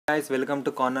guys, welcome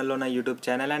to Corner Lona YouTube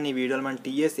channel. And ఈ వీడియోలో మన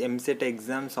TS EAMCET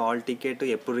exams hall ticket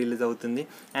ఎప్పుడు రిలీజ్ అవుతుంది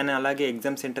అండ్ అలాగే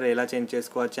ఎగ్జామ్ సెంటర్ ఎలా చేంజ్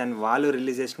చేసుకోవచ్చు అండ్ వాళ్ళు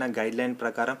రిలీజ్ చేసిన గైడ్ లైన్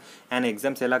ప్రకారం అండ్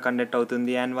ఎగ్జామ్స్ ఎలా కండక్ట్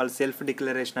అవుతుంది అండ్ వాళ్ళు సెల్ఫ్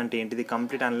డిక్లరేషన్ అంటే ఏంటిది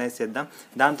కంప్లీట్ అనలైజ్ చేద్దాం.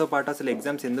 దాంతోపాటు అసలు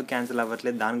ఎగ్జామ్స్ ఎందుకు క్యాన్సిల్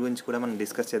అవ్వట్లేదు దాని గురించి కూడా మనం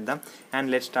డిస్కస్ చేద్దాం.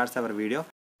 And let's starts hour video.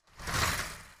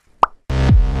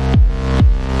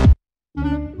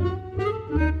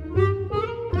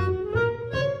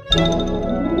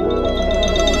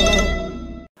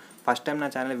 First time నా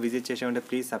ఛానల్ విజిట్ చేసి ఉంటే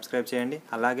ప్లీజ్ సబ్స్క్రైబ్ చేయండి.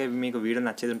 అలాగే మీకు వీడియో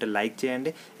నచ్చేది ఉంటే లైక్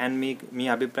చేయండి అండ్ మీ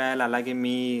అభిప్రాయాలు అలాగే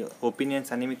మీ ఒపీనియన్స్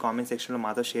అన్ని మీ కామెంట్ సెక్షన్లో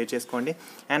మాతో షేర్ చేసుకోండి.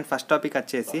 అండ్ ఫస్ట్ టాపిక్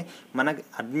వచ్చేసి మనకి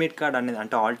అడ్మిట్ కార్డ్ అనేది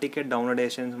అంటే హాల్ టికెట్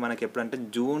డౌన్లోడేషన్స్ మనకి ఎప్పుడంటే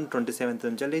జూన్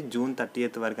 27 నుంచి జూన్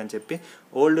 30 వరకు అని చెప్పి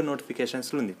ఓల్డ్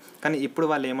నోటిఫికేషన్స్లో ఉంది. కానీ ఇప్పుడు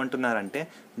వాళ్ళు ఏమంటున్నారంటే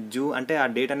అంటే ఆ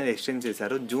డేట్ అనేది ఎక్స్టెండ్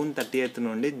చేశారు. జూన్ 30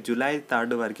 నుండి జూలై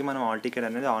 3 వరకు మనం హాల్ టికెట్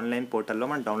అనేది ఆన్లైన్ పోర్టల్లో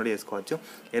మనం డౌన్లోడ్ చేసుకోవచ్చు.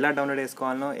 ఎలా డౌన్లోడ్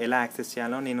చేసుకోవాలో ఎలా యాక్సెస్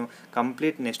చేయాలో నేను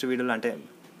కంప్లీట్ నెక్స్ట్ వీడియోలో అంటే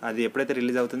అది ఎప్పుడైతే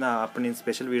రిలీజ్ అవుతుందో అప్పుడు నేను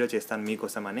స్పెషల్ వీడియో చేస్తాను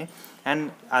మీకోసం అని. అండ్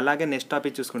అలాగే నెక్స్ట్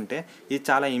టాపిక్ చూసుకుంటే ఇది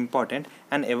చాలా ఇంపార్టెంట్.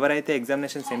 అండ్ ఎవరైతే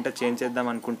ఎగ్జామినేషన్ సెంటర్ చేంజ్ చేద్దాం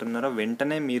అనుకుంటున్నారో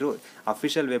వెంటనే మీరు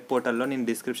అఫీషియల్ వెబ్ పోర్టల్లో నేను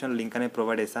డిస్క్రిప్షన్లో లింక్ అనేది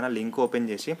ప్రొవైడ్ చేస్తాను. ఆ లింక్ ఓపెన్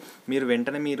చేసి మీరు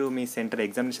వెంటనే మీ సెంటర్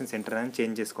ఎగ్జామినేషన్ సెంటర్ అని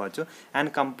చేంజ్ చేసుకోవచ్చు.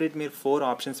 అండ్ కంప్లీట్ మీరు 4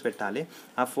 ఆప్షన్స్ పెట్టాలి.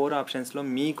 ఆ 4 ఆప్షన్స్లో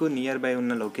మీకు నియర్ బై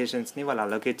ఉన్న లొకేషన్స్ని వాళ్ళు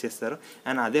అలొకేట్ చేస్తారు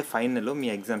అండ్ అదే ఫైనల్ మీ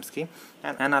ఎగ్జామ్స్కి.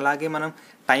 అండ్ అలాగే మనం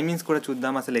టైమింగ్స్ కూడా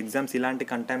చూద్దాం. అసలు ఎగ్జామ్స్ ఇలాంటి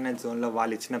కంటైన్మెంట్ జోన్లో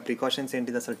వాళ్ళు ఇచ్చిన ప్రికాషన్స్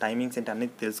ఏంటిది అసలు టైమింగ్స్ ఏంటి అన్నీ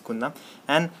తెలుసుకుందాం.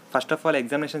 And first of all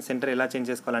examination centre ఎలా చేంజ్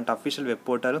చేసుకోవాలంటే official web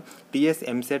portal TS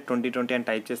EAMCET 2020 అని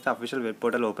టైప్ చేస్తే అఫీషియల్ వెబ్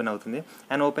పోర్టల్ ఓపెన్ అవుతుంది.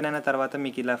 అండ్ ఓపెన్ అయిన తర్వాత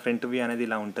మీకు ఇలా ఫ్రంట్ వ్యూ అనేది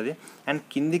ఇలా ఉంటుంది. అండ్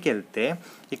కిందికి వెళ్తే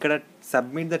ఇక్కడ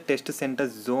submit the test centre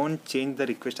zone change the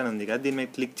request అని ఉంది కదా, దీని మీద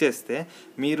క్లిక్ చేస్తే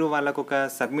మీరు వాళ్ళకు ఒక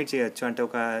సబ్మిట్ చేయొచ్చు అంటే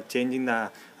ఒక చేంజింగ్ ద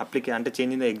అంటే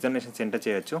చేంజింగ్ ద ఎగ్జామినేషన్ సెంటర్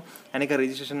చేయొచ్చు. అండ్ ఇక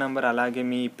రిజిస్ట్రేషన్ నెంబర్ అలాగే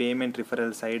మీ పేమెంట్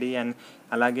రిఫరల్స్ ఐడి అండ్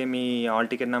అలాగే మీ hall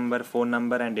ticket number phone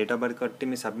number and date of birth కొట్టి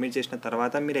మీరు సబ్మిట్ చేసిన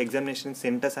తర్వాత మీరు ఎగ్జామినేషన్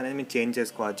సెంటర్స్ అనేది మీరు చేంజ్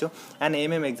చేసుకోవచ్చు. అండ్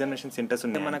ఏమేమి ఎగ్జామినేషన్ సెంటర్స్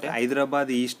ఉన్నాయి మనకి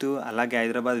హైదరాబాద్ ఈస్ట్ అలాగే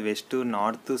హైదరాబాద్ వెస్ట్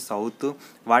నార్త్ సౌత్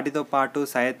వాటితో పాటు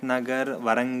సయత్ నగర్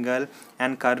వరంగల్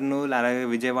అండ్ కర్నూలు అలాగే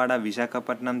విజయవాడ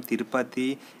విశాఖపట్నం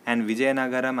తిరుపతి అండ్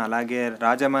విజయనగరం అలాగే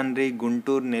రాజమండ్రి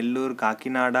గుంటూరు నెల్లూరు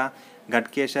కాకినాడ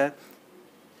గట్కేసర్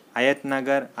అయత్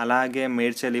నగర్ అలాగే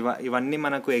మేడ్చల్ ఇవన్నీ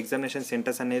మనకు ఎగ్జామినేషన్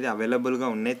సెంటర్స్ అనేది అవైలబుల్గా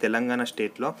ఉన్నాయి తెలంగాణ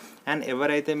స్టేట్లో. అండ్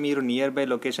ఎవరైతే మీరు నియర్ బై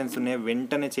లొకేషన్స్ ఉన్నాయో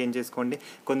వెంటనే చేంజ్ చేసుకోండి.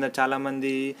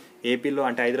 చాలామంది ఏపీలో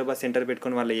అంటే హైదరాబాద్ సెంటర్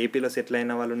పెట్టుకుని వాళ్ళు ఏపీలో సెటిల్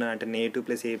అయిన వాళ్ళు ఉన్నారు అంటే నేటివ్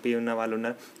ప్లస్ ఏపీ ఉన్న వాళ్ళు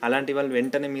ఉన్నారు. అలాంటి వాళ్ళు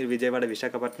వెంటనే మీరు విజయవాడ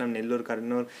విశాఖపట్నం నెల్లూరు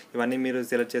కర్నూలు ఇవన్నీ మీరు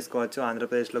సెలెక్ట్ చేసుకోవచ్చు.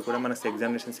 ఆంధ్రప్రదేశ్లో కూడా మనకు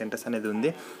ఎగ్జామినేషన్ సెంటర్స్ అనేది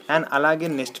ఉంది. అండ్ అలాగే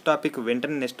నెక్స్ట్ టాపిక్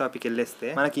వెళ్ళేస్తే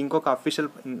మనకి ఇంకొక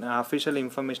అఫీషియల్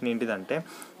ఇన్ఫర్మేషన్ ఏంటిదంటే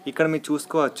ఇక్కడ మీరు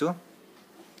చూసుకోవచ్చు.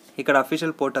 ఇక్కడ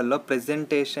అఫీషియల్ పోర్టల్లో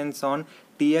presentations on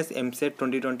TS EAMCET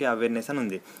 2020 awareness అని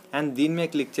ఉంది. అండ్ దీని మీద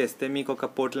క్లిక్ చేస్తే మీకు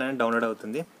ఒక పోర్టల్ అనేది డౌన్లోడ్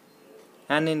అవుతుంది.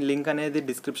 అండ్ నేను లింక్ అనేది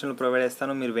డిస్క్రిప్షన్లో ప్రొవైడ్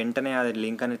చేస్తాను. మీరు వెంటనే అది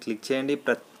లింక్ అనేది క్లిక్ చేయండి.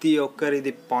 ప్రతి ఒక్కరు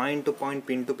ఇది point to point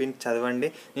pin to pin చదవండి.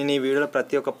 నేను ఈ వీడియోలో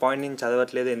ప్రతి ఒక్క పాయింట్ నేను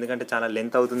చదవట్లేదు ఎందుకంటే చాలా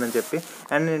లెంత్ అవుతుందని చెప్పి.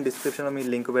 అండ్ నేను డిస్క్రిప్షన్లో మీ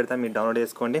లింక్ పెడతాను, మీరు డౌన్లోడ్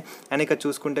చేసుకోండి. అండ్ ఇక్కడ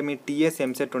చూసుకుంటే మీ TS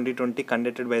EAMCET 2020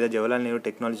 conducted by the Jawaharlal Nehru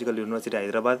technological university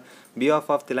Hyderabad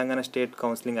behalf of Telangana state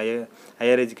counselling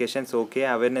hire educations okay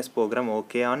awareness programme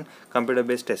okay on computer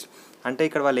based test. అంటే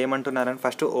ఇక్కడ వాళ్ళు ఏమంటున్నారని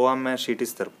ఫస్ట్ ఓఎంఆర్ షీట్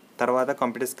ఇస్తారు, తర్వాత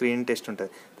కంప్యూటర్ స్క్రీన్ టెస్ట్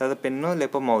ఉంటుంది, తర్వాత పెన్ను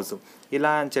లేకపోతే మౌస్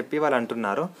ఇలా అని చెప్పి వాళ్ళు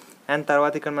అంటున్నారు. అండ్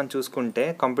తర్వాత ఇక్కడ మనం చూసుకుంటే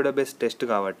కంప్యూటర్ బేస్డ్ టెస్ట్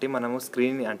కాబట్టి మనము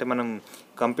స్క్రీన్ అంటే మనం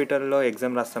కంప్యూటర్లో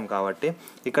ఎగ్జామ్ రాస్తాం కాబట్టి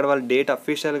ఇక్కడ వాళ్ళ డేట్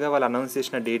అఫీషియల్గా వాళ్ళు అనౌన్స్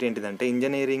చేసిన డేట్ ఏంటిదంటే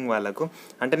ఇంజనీరింగ్ వాళ్ళకు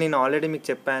అంటే నేను ఆల్రెడీ మీకు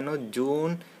చెప్పాను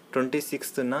జూన్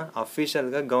 26న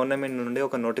అఫీషియల్గా గవర్నమెంట్ నుండి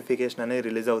ఒక నోటిఫికేషన్ అనేది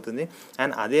రిలీజ్ అవుతుంది.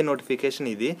 అండ్ అదే నోటిఫికేషన్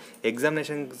ఇది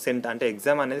ఎగ్జామినేషన్ సెంటర్ అంటే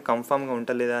ఎగ్జామ్ అనేది కన్ఫామ్గా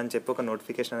ఉంటలేదా అని చెప్పి ఒక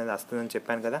నోటిఫికేషన్ అనేది వస్తుందని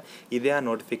చెప్పాను కదా, ఇదే ఆ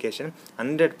నోటిఫికేషన్.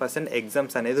 100%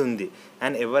 ఎగ్జామ్స్ అనేది ఉంది.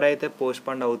 అండ్ ఎవరైతే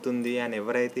పోస్ట్పోండ్ అవుతుంది అండ్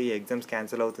ఎవరైతే ఈ ఎగ్జామ్స్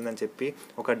క్యాన్సిల్ అవుతుందని చెప్పి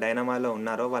ఒక డైనమాలో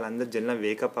ఉన్నారో వాళ్ళందరూ జల్న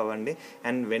వేకప్ అవ్వండి.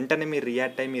 అండ్ వెంటనే మీరు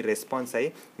రియాక్ట్ అయ్యి మీరు రెస్పాన్స్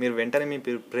అయ్యి మీరు వెంటనే మీ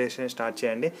ప్రిపరేషన్ స్టార్ట్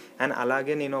చేయండి. అండ్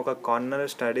అలాగే నేను ఒక కార్నర్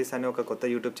స్టడీస్ అని ఒక కొత్త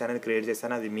యూట్యూబ్ ఛానల్ క్రియేట్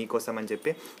చేశాను, అది మీకోసం అని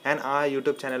చెప్పి. అండ్ ఆ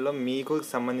యూట్యూబ్ ఛానల్లో మీకు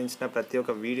సంబంధించిన ప్రతి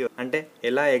ఒక్క వీడియో అంటే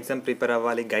ఎలా ఎగ్జామ్ ప్రిపేర్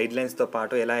అవ్వాలి గైడ్లైన్స్తో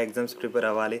పాటు ఎలా ఎగ్జామ్స్ ప్రిపేర్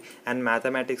అవ్వాలి అండ్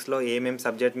మ్యాథమెటిక్స్లో ఏమేమి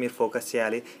సబ్జెక్ట్ మీరు ఫోకస్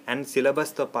చేయాలి అండ్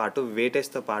సిలబస్తో పాటు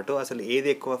వెయిటేజ్తో పాటు అసలు ఏది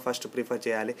ఎక్కువ ఫస్ట్ ప్రిఫర్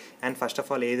చేయాలి అండ్ ఫస్ట్ ఆఫ్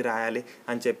ఆల్ ఏది రాయాలి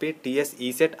అని చెప్పి టీఎస్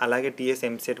ఈసెట్ అలాగే టీఎస్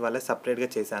ఎంసెట్ వల్ల సపరేట్గా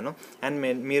చేశాను. అండ్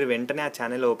మీరు వెంటనే ఆ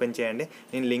ఛానల్ ఓపెన్ చేయండి,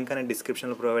 నేను లింక్ అనేది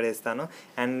డిస్క్రిప్షన్లో ప్రొవైడ్ చేస్తాను.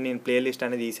 అండ్ నేను ప్లేలిస్ట్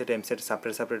అనేది ఈసెట్ ఎంసెట్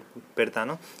సపరేట్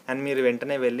పెడతాను. అండ్ మీరు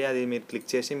వెంటనే వెళ్ళి అది మీరు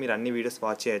క్లిక్ చేసి మీరు అన్ని వీడియోస్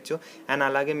వాచ్ చేయొచ్చు. అండ్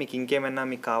అలాగే మీకు ఇంకేమైనా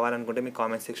మీకు కావాలనుకుంటే మీ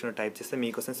కామెంట్ సెక్షన్లో సెక్షన్లో టైప్ చేస్తే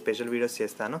మీకోసం స్పెషల్ వీడియోస్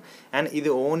చేస్తాను. అండ్ ఇది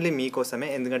ఓన్లీ మీకోసమే,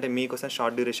 ఎందుకంటే మీకోసం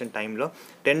షార్ట్ డ్యూరేషన్ టైంలో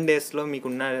 10 డేస్లో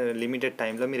మీకున్న లిమిటెడ్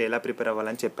టైంలో మీరు ఎలా ప్రిపేర్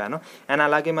అవ్వాలని చెప్పాను. అండ్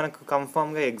అలాగే మనకు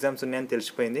కన్ఫామ్గా ఎగ్జామ్స్ ఉన్నాయని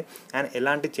తెలిసిపోయింది అండ్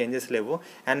ఎలాంటి చేంజెస్ లేవు.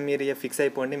 అండ్ మీరు ఇక ఫిక్స్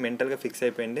అయిపోండి, మెంటల్గా ఫిక్స్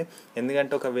అయిపోయింది.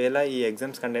 ఎందుకంటే ఒకవేళ ఈ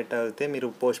ఎగ్జామ్స్ కండక్ట్ అయితే మీరు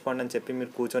పోస్ట్పోండ్ అని చెప్పి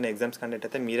మీరు కూర్చొని ఎగ్జామ్స్ కండక్ట్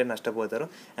అయితే మీరే నష్టపోతారు.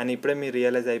 అండ్ ఇప్పుడే మీరు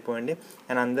రియలైజ్ అయిపోండి.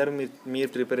 అండ్ అందరూ మీ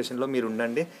ప్రిపరేషన్లో మీరు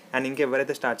ఉండండి. అండ్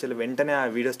ఇంకెవరైతే స్టార్ట్ చేయాలి వెంటనే ఆ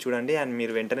వీడియోస్ చూడండి అండ్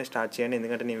మీరు వెంటనే స్టార్ట్ చేయండి.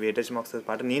 ఎందుకంటే నేను వెయిటేజ్ మార్క్స్తో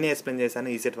పాటు నేనే ఎక్స్ప్లెయిన్ చేశాను.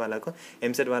 ఈసెట్ వాళ్ళకు,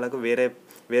 ఎంసెట్ వాళ్ళకు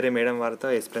వేరే మేడం వాళ్ళతో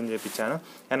ఎక్స్ప్లెయిన్ చేయించాను.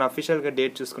 అండ్ అఫీషియల్గా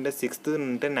డేట్ చూసుకుంటే 6th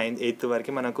నుండి 8th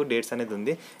వరకు మనకు డేట్స్ అనేది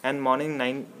ఉంది. అండ్ మార్నింగ్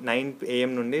 9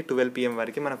 AM నుండి 12 PM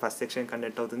వరకు మన ఫస్ట్ సెక్షన్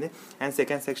కండక్ట్ అవుతుంది. అండ్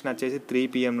సెకండ్ సెక్షన్ వచ్చేసి 3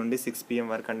 PM నుండి 6 PM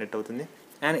వరకు కండక్ట్ అవుతుంది.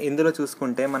 అండ్ ఇందులో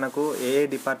చూసుకుంటే మనకు ఏ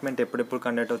డిపార్ట్మెంట్ ఎప్పుడెప్పుడు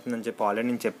కండక్ట్ అవుతుందని చెప్పి ఆల్రెడీ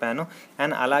నేను చెప్పాను.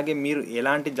 అండ్ అలాగే మీరు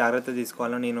ఎలాంటి జాగ్రత్త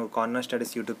తీసుకోవాలో నేను కార్నర్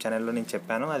స్టడీస్ యూట్యూబ్ ఛానల్లో నేను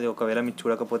చెప్పాను. అది ఒకవేళ మీరు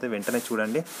చూడకపోతే వెంటనే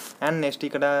చూడండి. అండ్ నెక్స్ట్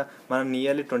ఇక్కడ మనం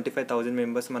నియర్లీ 25,000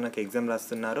 మెంబర్స్ మనకు ఎగ్జామ్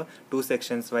రాస్తున్నారు 2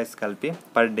 సెక్షన్స్ వైజ్ కలిపి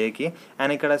పర్ డేకి.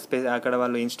 అండ్ అక్కడ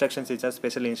వాళ్ళు ఇన్స్ట్రక్షన్స్ ఇచ్చారు,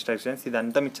 స్పెషల్ ఇన్స్ట్రక్షన్స్.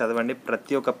 ఇదంతా మీరు చదవండి,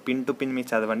 ప్రతి ఒక్క పిన్ టు పిన్ మీరు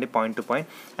చదవండి, పాయింట్ టు పాయింట్.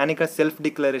 అండ్ ఇక్కడ సెల్ఫ్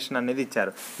డిక్లరేషన్ అనేది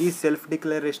ఇచ్చారు. ఈ సెల్ఫ్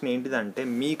డిక్లరేషన్ ఏంటిదంటే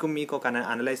మీకు ఒక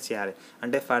అనలైజ్ చేయాలి.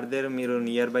 అంటే ఫర్దర్ మీరు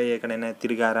నియర్ బై ఎక్కడైనా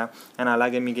తిరిగారా, అండ్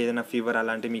అలాగే మీకు ఏదైనా ఫీవర్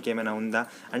అలాంటివి మీకు ఏమైనా ఉందా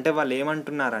అంటే వాళ్ళు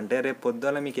ఏమంటున్నారంటే రేపు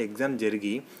పొద్దున మీకు ఎగ్జామ్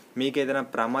జరిగి మీకు ఏదైనా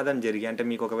ప్రమాదం జరిగి అంటే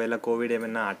మీకు ఒకవేళ కోవిడ్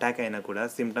ఏమైనా అటాక్ అయినా కూడా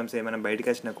సిమ్టమ్స్ ఏమైనా బయటకు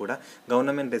వచ్చినా కూడా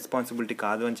గవర్నమెంట్ రెస్పాన్సిబిలిటీ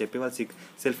కాదు అని చెప్పి వాళ్ళు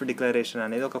సెల్ఫ్ డిక్లరేషన్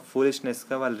అనేది ఒక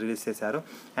ఫూలిష్నెస్గా వాళ్ళు రిలీజ్ చేశారు.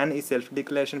 అండ్ ఈ సెల్ఫ్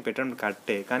డిక్లరేషన్ పెట్టడం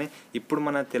కరెక్టే, కానీ ఇప్పుడు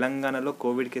మన తెలంగాణలో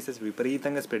కోవిడ్ కేసెస్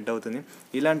విపరీతంగా స్ప్రెడ్ అవుతుంది.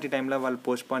 ఇలాంటి టైంలో వాళ్ళు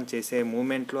పోస్ట్పోన్ చేసే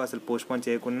మూమెంట్లో అసలు పోస్ట్పోన్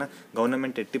చేయకుండా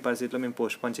గవర్నమెంట్ ఎట్టి పరిస్థితుల్లో మేము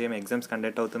పోస్ట్పోన్ చేయము, ఎగ్జామ్స్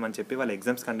కండక్ట్ అవుతామని చెప్పి వాళ్ళు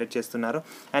ఎగ్జామ్స్ కండక్ట్ చేస్తున్నారు.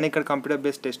 అండ్ ఇక్కడ కంప్యూటర్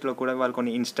బేస్డ్ టెస్ట్లో కూడా వాళ్ళు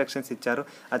కొన్ని ఇన్స్ట్రక్షన్స్ ఇచ్చారు.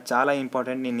 అది చాలా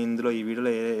ఇంపార్టెంట్. నేను ఇందులో ఈ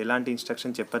వీడియోలో ఎలాంటి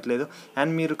ఇన్స్ట్రక్షన్ చెప్పట్లేదు.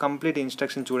 అండ్ మీరు కంప్లీట్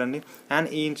ఇన్స్ట్రక్షన్ చూడండి. అండ్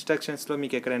ఈ ఇన్స్ట్రక్షన్స్లో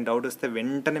మీకు ఎక్కడైనా డౌట్ వస్తే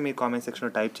వెంటనే మీ కామెంట్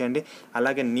సెక్షన్లో టైప్ చేయండి.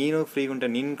 అలాగే నేను ఫ్రీగా ఉంటే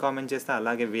నేను కామెంట్ చేస్తే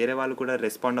అలాగే వేరే వాళ్ళు కూడా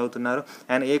రెస్పాండ్ అవుతున్నారు.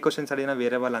 అండ్ ఏ క్వశ్చన్స్ అడిగినా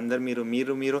వేరే వాళ్ళందరూ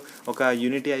మీరు ఒక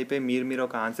యూనిటీ అయిపోయి మీరు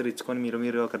ఒక ఆన్సర్ ఇచ్చుకొని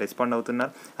మీరు ఒక రెస్పాండ్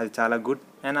అవుతున్నారు. అది చాలా గుడ్.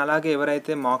 అండ్ అలాగే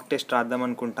ఎవరైతే మాక్ టెస్ట్ రాద్దాం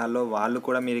అనుకుంటారో వాళ్ళు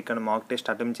కూడా మీరు ఇక్కడ మాక్ టెస్ట్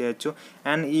అటెంప్ట్ చేయొచ్చు.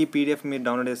 అండ్ ఈ PDF మీరు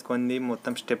డౌన్లోడ్ చేసుకొని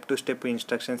మొత్తం స్టెప్ టు స్టెప్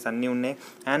ఇన్స్ట్రక్షన్స్ అన్నీ ఉన్నాయి.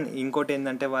 అండ్ ఇంకోటి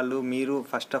ఏంటంటే మీరు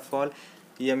ఫస్ట్ ఆఫ్ ఆల్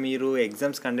ఇక మీరు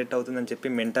ఎగ్జామ్స్ కండక్ట్ అవుతుందని చెప్పి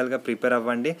మెంటల్గా ప్రిపేర్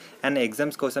అవ్వండి. అండ్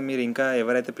ఎగ్జామ్స్ కోసం మీరు ఇంకా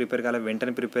ఎవరైతే ప్రిపేర్ కావాలో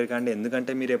వెంటనే ప్రిపేర్ కాండి.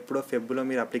 ఎందుకంటే మీరు ఎప్పుడో ఫెబ్లో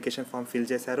మీరు అప్లికేషన్ ఫామ్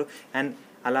ఫిల్ చేశారు. అండ్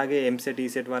అలాగే ఎంసెట్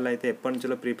ఈసెట్ వాళ్ళు అయితే ఎప్పటి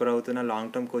నుంచో ప్రిపేర్ అవుతున్న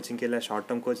లాంగ్ టర్మ్ కోచింగ్కి వెళ్ళారు, షార్ట్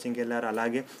టర్మ్ కోచింగ్కి వెళ్ళారు.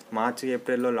 అలాగే మార్చి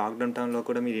ఏప్రిల్లో లాక్డౌన్ టైంలో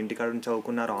కూడా మీరు ఇంటికాడ నుంచి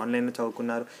చదువుకున్నారు, ఆన్లైన్లో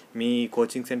చదువుకున్నారు, మీ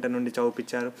కోచింగ్ సెంటర్ నుండి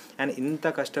చదివించారు. అండ్ ఇంత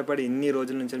కష్టపడి ఇన్ని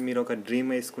రోజుల నుంచి మీరు ఒక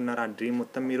డ్రీమ్ వేసుకున్నారు. ఆ డ్రీమ్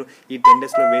మొత్తం మీరు ఈ 10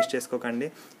 డేస్లో వేస్ట్ చేసుకోకండి.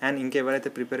 అండ్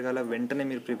ఇంకెవరైతే ప్రిపేర్ కావాలో వెంటనే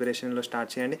మీరు ప్రిపరేషన్లో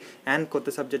స్టార్ట్ చేయండి. అండ్ కొత్త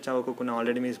సబ్జెక్ట్ చదువుకోకుండా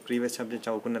ఆల్రెడీ మీరు ప్రీవియస్ సబ్జెక్ట్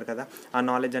చదువుకున్నారు కదా, ఆ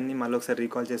నాలెడ్జ్ అన్నీ మళ్ళీ ఒకసారి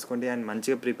రీకాల్ చేసుకోండి. అండ్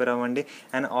మంచిగా ప్రిపేర్ అవ్వండి.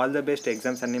 And all the best.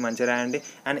 Exams అన్నీ మంచిగా రాయండి.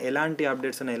 అండ్ ఎలాంటి అప్డేట్స్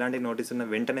ఉన్న ఎలాంటి నోటీస్ ఉన్న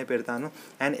వెంటనే పెడతాను.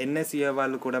 అండ్ NSE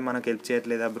వాళ్ళు కూడా మనకు హెల్ప్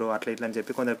చేయట్లేదా బ్రో అట్లా ఇట్లా అని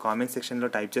చెప్పి కొందరు కామెంట్ సెక్షన్లో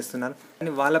టైప్ చేస్తున్నారు.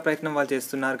 అండ్ వాళ్ళ ప్రయత్నం వాళ్ళు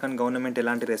చేస్తున్నారు, కానీ గవర్నమెంట్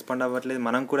ఎలాంటి రెస్పాండ్ అవ్వట్లేదు.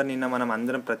 మనం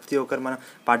అందరం ప్రతి ఒక్కరు మనం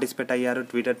పార్టిసిపేట్ అయ్యారు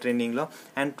ట్విట్టర్ ట్రెండింగ్లో.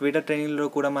 అండ్ ట్విట్టర్ ట్రెండింగ్లో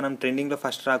కూడా మనం ట్రెండింగ్లో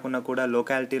ఫస్ట్ రాకున్నా కూడా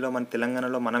లోకాలిటీలో మన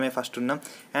తెలంగాణలో మనమే ఫస్ట్ ఉన్నాం.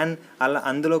 అండ్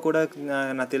అందులో కూడా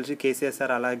నాకు తెలిసి KCS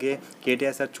సార్ అలాగే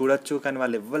KTR సార్ చూడొచ్చు, కానీ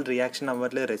వాళ్ళు ఎవ్వరు రియాక్షన్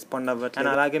అవ్వట్లేదు, రెస్పాండ్ అవ్వట్లేదు.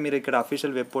 అండ్ అలాగే మీరు ఇక్కడ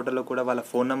అఫీషియల్ వెబ్ పోర్టల్లో కూడా వాళ్ళ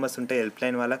ఫోన్ నెంబర్స్ ఉంటాయి హెల్ప్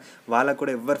లైన్ వాళ్ళకు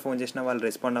కూడా ఎవరు ఫోన్ చేసినా వాళ్ళు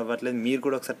రెస్పాండ్ అవ్వట్లేదు. మీరు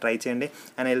కూడా ఒకసారి ట్రై చేయండి.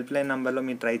 అండ్ హెల్ప్ లైన్ నెంబర్లో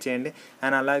మీరు ట్రై చేయండి.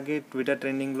 అండ్ అలాగే ట్విట్టర్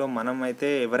ట్రెండింగ్లో మనం అయితే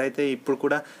ఎవరైతే ఇప్పుడు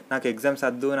కూడా నాకు ఎగ్జామ్స్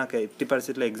వద్దు, నాకు ఎట్టి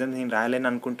పరిస్థితుల్లో ఎగ్జామ్స్ నేను రాయలేను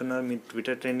అనుకుంటున్నారు, మీరు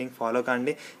ట్విట్టర్ ట్రెండింగ్ ఫాలో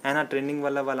కాండి. అండ్ ఆ ట్రెండింగ్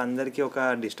వల్ల వాళ్ళందరికీ ఒక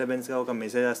డిస్టర్బెన్స్గా ఒక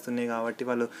మెసేజ్ వస్తున్నాయి కాబట్టి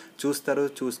వాళ్ళు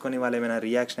చూసుకొని వాళ్ళు ఏమైనా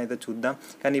రియాక్షన్ అయితే చూద్దాం.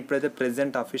 కానీ ఇప్పుడైతే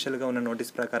ప్రెజెంట్ అఫీషియల్గా ఉన్న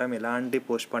నోటీస్ ప్రకారం ఎలాంటి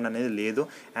పోస్ట్పోండ్ అనేది లేదు.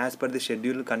 As per the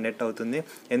schedule conduct అవుతుంది.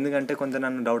 ఎందుకంటే కొంత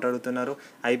నన్ను డౌట్ అడుగుతున్నారు,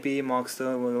 IPE మార్క్స్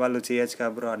వాళ్ళు చేయొచ్చు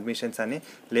కాబట్టి అడ్మిషన్స్ అని.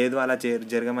 లేదు అలా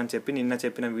జరగమని చెప్పి నిన్న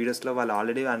చెప్పిన వీడియోస్లో వాళ్ళు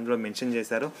ఆల్రెడీ అందులో మెన్షన్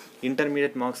చేశారు.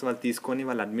 ఇంటర్మీడియట్ మార్క్స్ వాళ్ళు తీసుకొని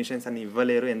వాళ్ళు అడ్మిషన్స్ అని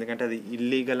ఇవ్వలేరు, ఎందుకంటే అది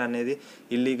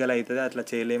ఇల్లీగల్ అవుతుంది, అట్లా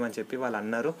చేయలేమని చెప్పి వాళ్ళు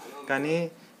అన్నారు. కానీ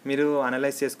మీరు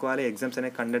అనలైజ్ చేసుకోవాలి. ఎగ్జామ్స్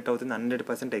అనేవి కండక్ట్ అవుతుంది,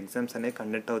 100% ఎగ్జామ్స్ అనేవి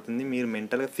కండక్ట్ అవుతుంది. మీరు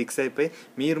మెంటల్గా ఫిక్స్ అయిపోయి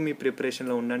మీరు మీ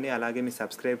ప్రిపరేషన్లో ఉండండి. అలాగే మీ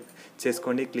సబ్స్క్రైబ్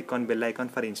చేసుకోండి, click on bell icon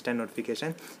for instant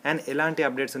notification. And ఎలాంటి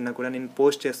అప్డేట్స్ ఉన్నా కూడా నేను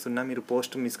పోస్ట్ చేస్తున్నా, మీరు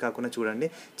పోస్ట్ మిస్ కాకుండా చూడండి.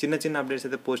 చిన్న అప్డేట్స్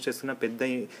అయితే పోస్ట్ చేస్తున్నా, పెద్ద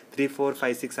 3, 4,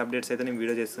 5, 6 అప్డేట్స్ అయితే నేను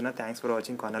వీడియో చేస్తున్నా. Thanks for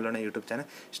watching కార్నర్లోనే YouTube channel.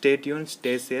 Stay tune,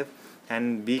 stay safe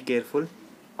and be careful.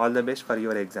 All the best for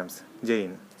your exams. జై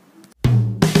హింద్.